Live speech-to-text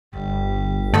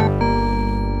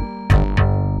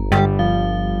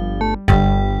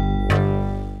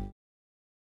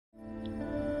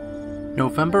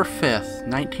November 5th,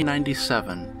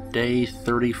 1997, day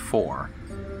 34.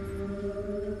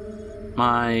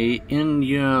 My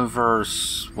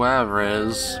in-universe, whatever it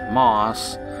is,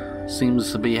 Moss,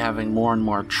 seems to be having more and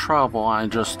more trouble. I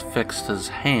just fixed his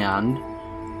hand.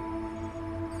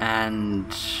 And,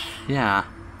 yeah.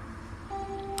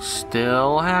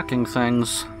 Still hacking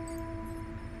things.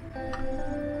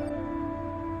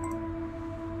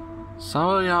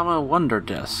 Sawayama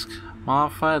WonderDisc.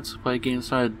 Modified to play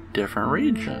games in a different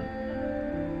region.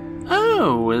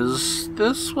 Oh, is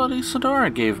this what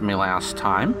Isadora gave me last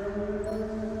time?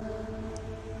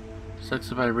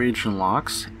 60 by region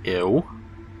locks. Ew.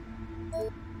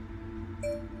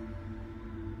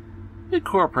 Big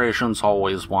corporations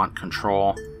always want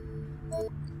control.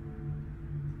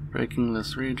 Breaking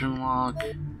this region lock.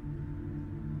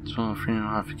 So free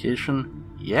notification.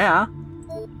 Yeah.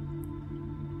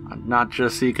 Not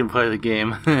just so you can play the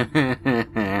game.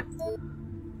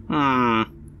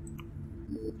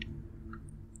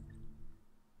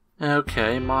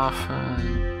 Okay, modify.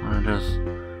 I'll just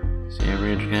see a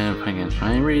region, put against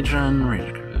my region.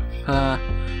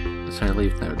 Let's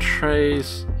leave no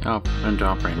trace. And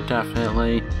operate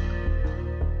indefinitely.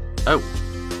 Oh,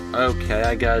 okay,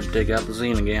 I gotta dig up the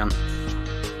zine again.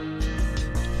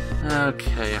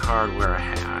 Okay, hardware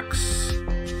hacks.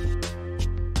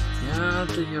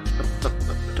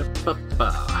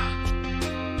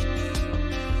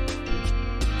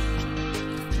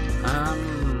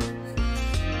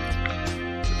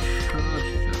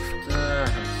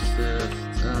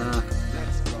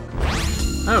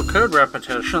 Oh, code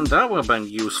repetition, that would have been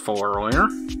useful earlier.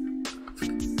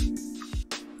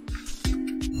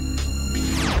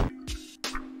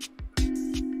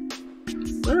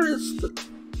 Where is the...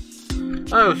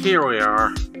 Oh, here we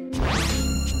are.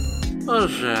 Oh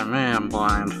shit, man, I'm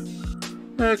blind.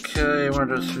 Okay, we're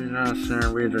just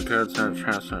read the codes and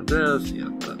transfer this, yeah,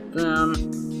 but then...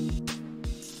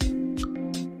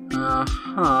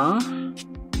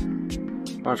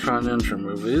 Watch on ninja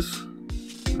movies.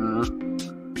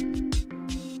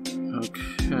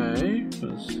 Okay,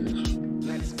 what's this?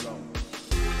 Let's go.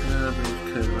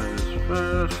 Okay, right is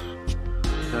first.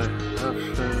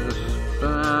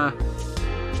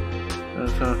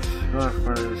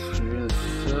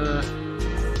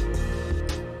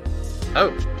 Oh,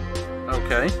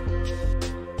 okay.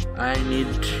 I need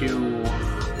to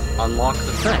unlock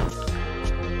the thing.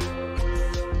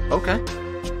 Okay.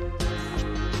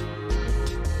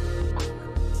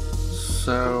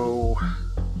 So...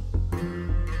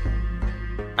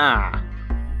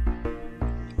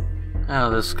 Oh,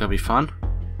 this is gonna be fun.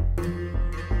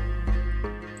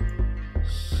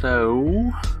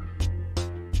 So...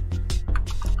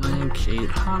 Link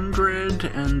 800,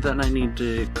 and then I need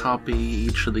to copy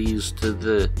each of these to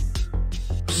the...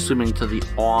 assuming to the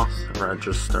auth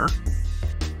register.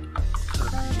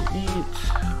 Copy 8,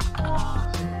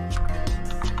 auth,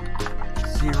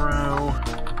 0,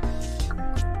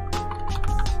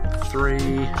 3,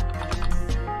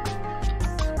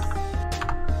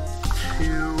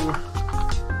 2,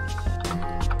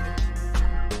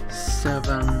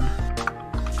 7,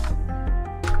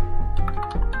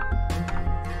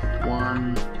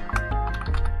 1.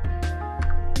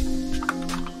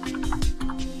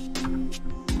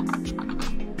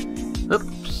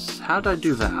 Oops, how did I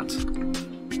do that?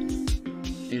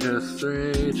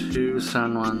 803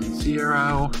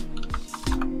 2710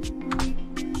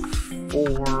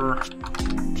 4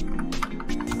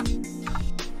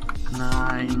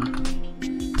 9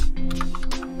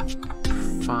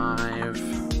 5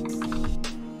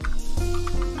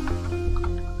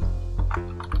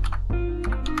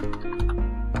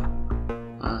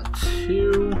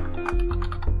 2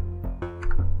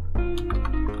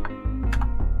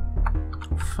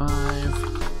 5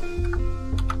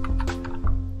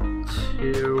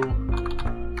 2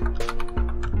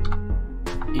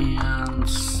 and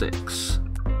 6.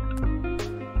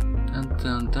 Dun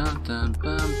dun dun dun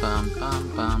bum bum bum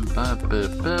bum ba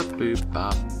boop boop boop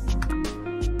bop.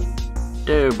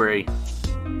 Dobry.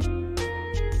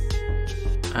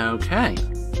 Okay.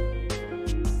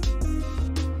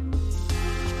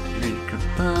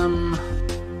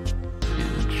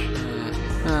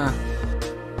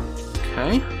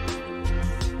 Okay.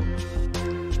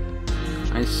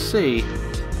 I see.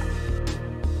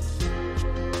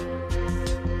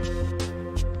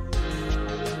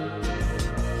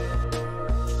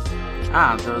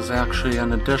 Ah, there was actually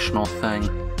an additional thing.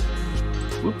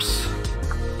 Whoops.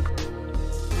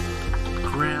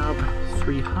 Grab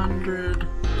 300,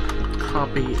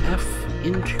 copy F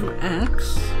into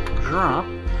X, drop,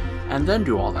 and then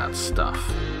do all that stuff.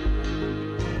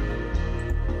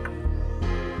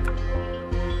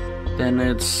 then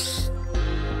it's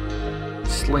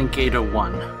link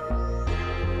 801.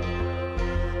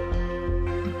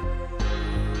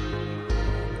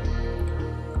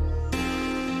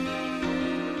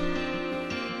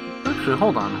 Actually,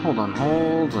 hold on.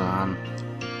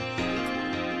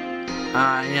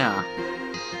 Yeah.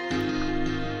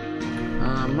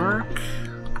 Mark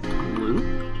loop.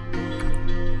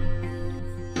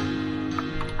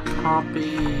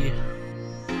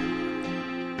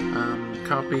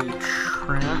 Copy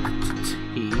tract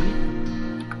T,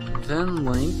 then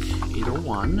link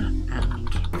 801 and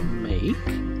make.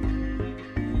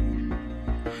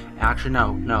 Actually,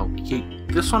 no.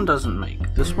 This one doesn't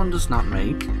make. This one does not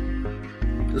make.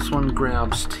 This one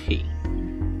grabs T.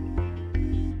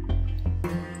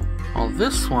 Well,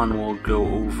 this one will go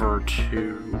over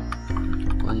to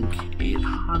link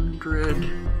 800,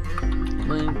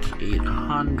 link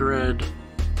 800.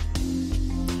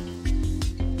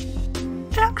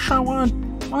 Actually, I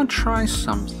want to try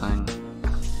something.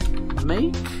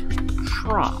 Make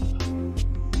drop.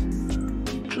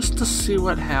 Just to see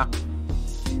what happens.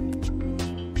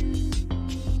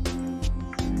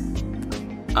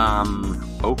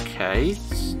 Okay.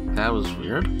 That was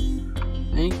weird.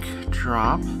 Make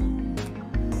drop.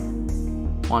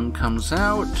 One comes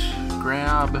out,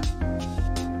 grab,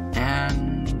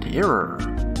 and error.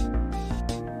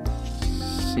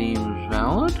 Seems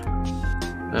valid.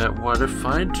 But what if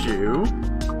I do?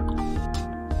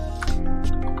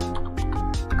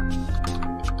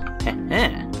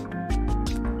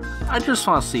 I just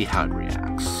want to see how it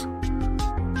reacts.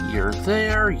 You're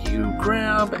there, you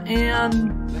grab,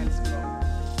 and...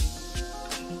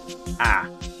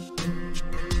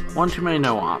 One too many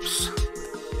no-ops.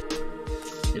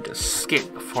 It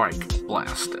escaped before I could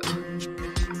blast it.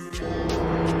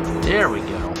 There we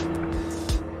go.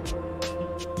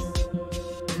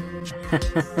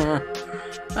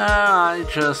 I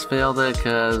just failed it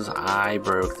because I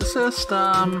broke the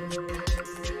system.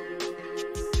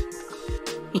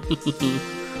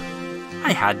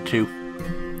 I had to.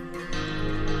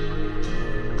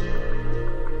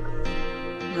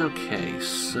 Okay,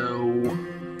 so...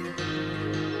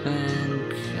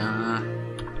 think...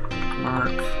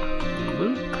 mark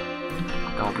loop.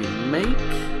 That'll be make.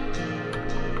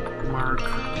 Mark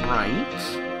right.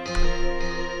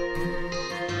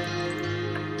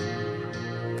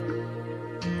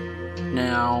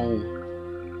 Now,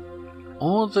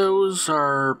 all those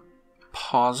are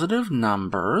positive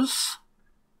numbers.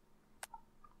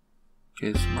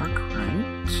 Okay, so mark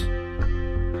right.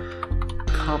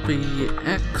 Copy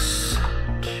X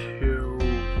to...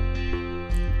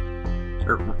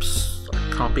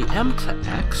 copy M to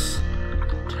X.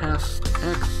 Test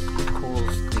X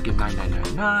equals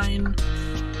 -9999.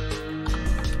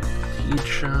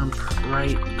 T-jump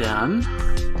right done.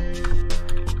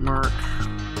 Mark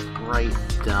right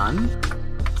done.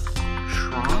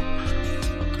 Drop.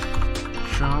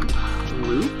 Jump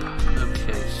loop.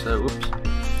 Okay, so oops.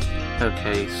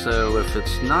 Okay, so if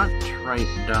it's not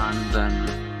right done, then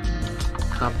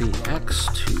copy X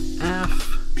to F.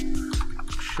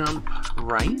 Jump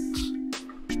right.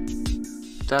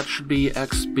 That should be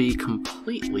XB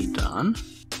completely done.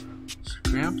 So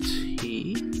grab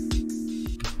T.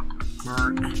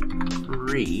 Mark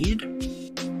read.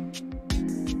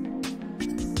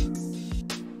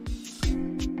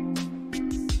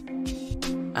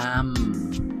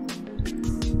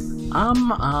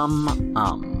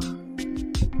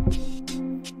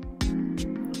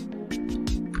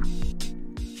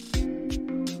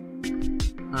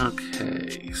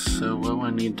 Okay, so what do I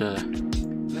need to...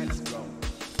 Let's go.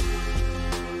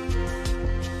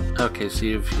 Okay, so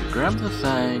if you grab the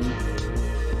thing...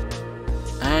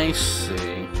 I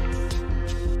see.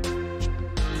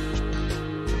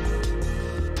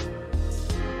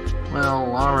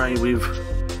 Well, alright, we've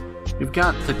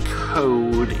got the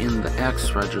code in the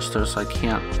X register, so I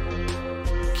can't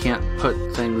put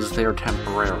things there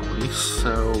temporarily,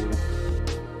 so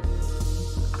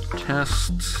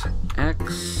test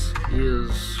X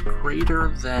is greater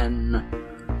than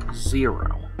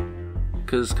 0.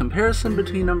 Because comparison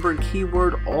between number and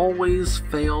keyword always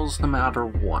fails no matter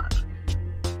what.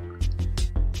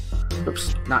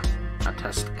 Oops, not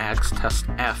test X, test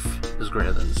F is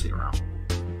greater than 0.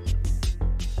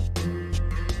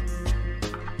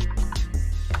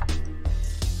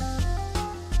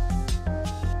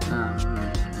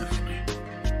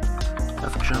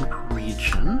 Jump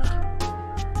region.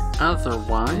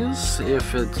 Otherwise,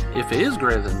 if it is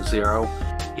greater than 0,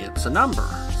 it's a number.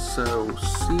 So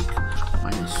seek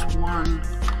 -1,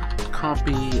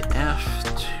 copy F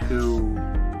to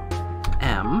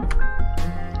M.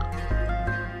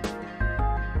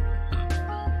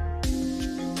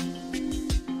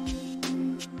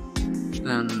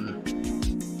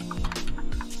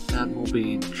 that will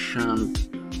be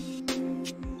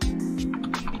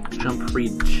jump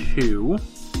read 2.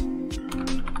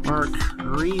 Mark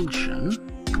region.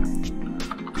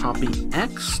 Copy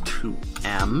X to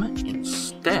M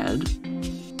instead.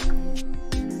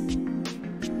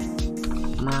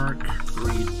 Mark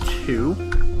read 2.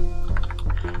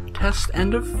 Test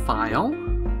end of file.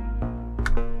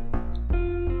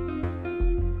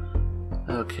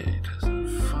 Okay, test end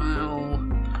of file.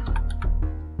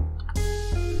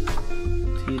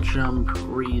 T-jump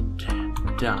read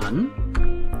done.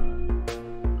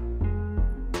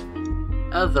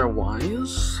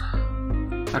 Otherwise,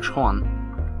 actually, hold on.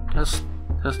 Test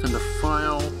into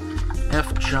file,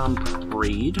 F-jump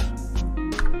read.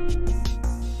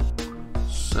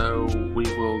 So we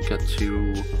will get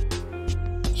to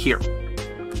here.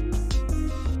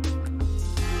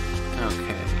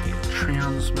 Okay,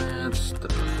 transmits the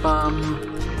bum.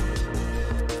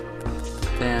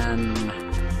 Then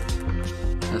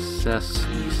SSEC.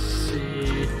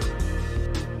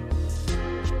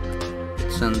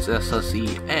 It sends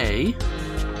SSEA.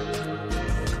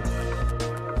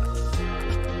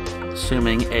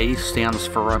 Assuming A stands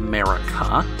for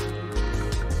Amerika.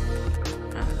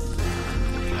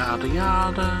 And yada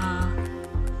yada.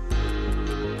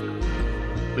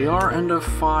 We are end of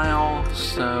file,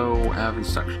 so have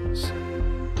instructions.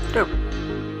 Dope.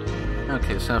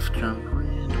 Okay, so F-jump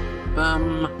read.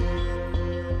 Bum.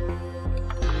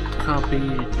 Copy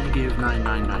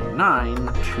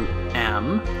 -9999 to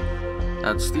M.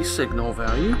 That's the signal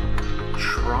value.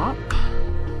 Drop.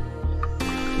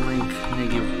 Link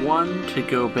 -1 to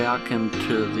go back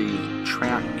into the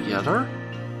track getter.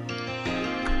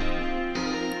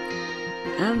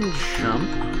 And jump.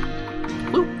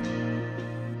 Loop.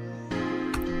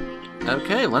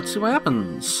 Okay, let's see what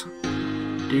happens.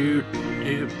 Doot,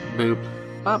 doot, boop,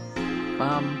 bop,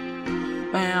 bum,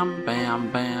 bam, bam,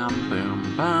 bam,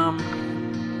 boom, bum.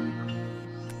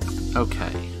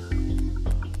 Okay.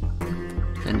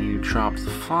 Then you drop the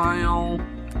file.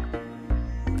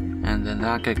 And then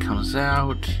that guy comes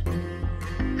out.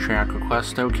 Track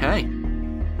request okay.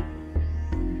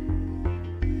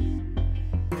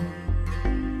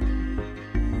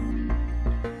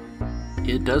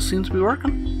 It does seem to be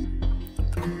working.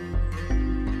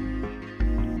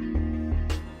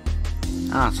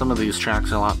 Some of these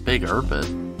tracks are a lot bigger, but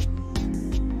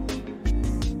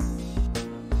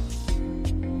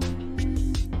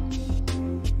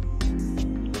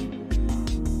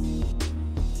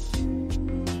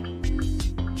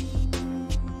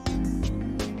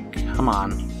come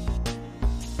on.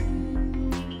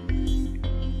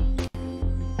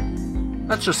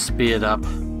 Let's just speed it up.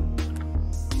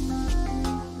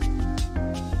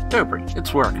 Dopery,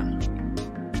 it's working.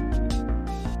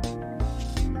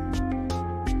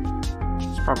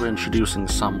 It's probably introducing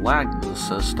some lag to the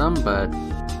system, but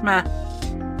meh.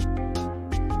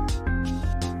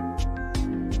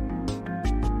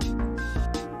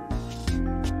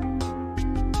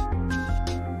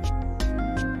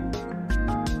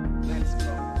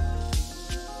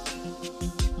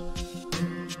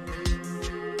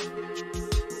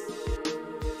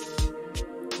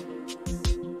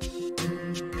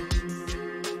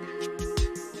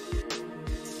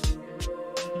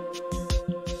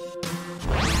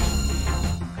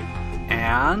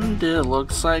 And it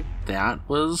looks like that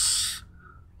was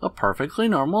a perfectly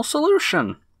normal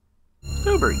solution.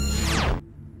 Doobry.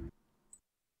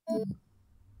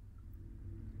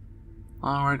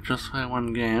 Alright, just play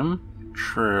one game.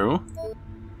 True.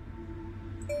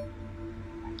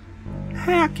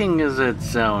 Hacking is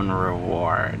its own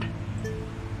reward.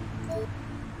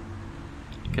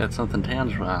 Get something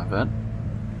tangible out of it.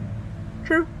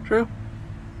 True, true.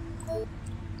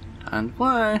 Time to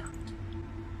play.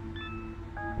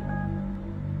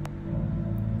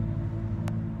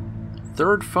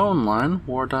 Third phone line,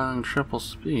 war dialing triple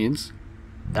speeds.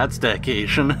 That's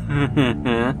dedication.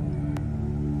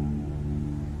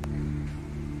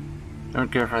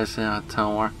 Don't care if I say I'm a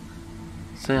telemarketer.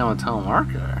 Say I'm a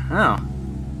telemarketer. Oh.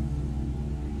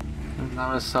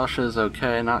 Novice Sasha is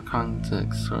okay, not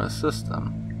context for a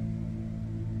system.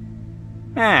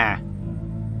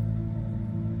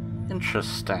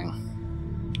 Interesting.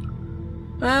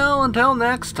 Well, until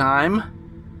next time,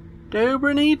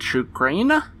 Dobranic,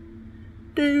 Ukraine.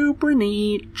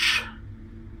 Dobranic.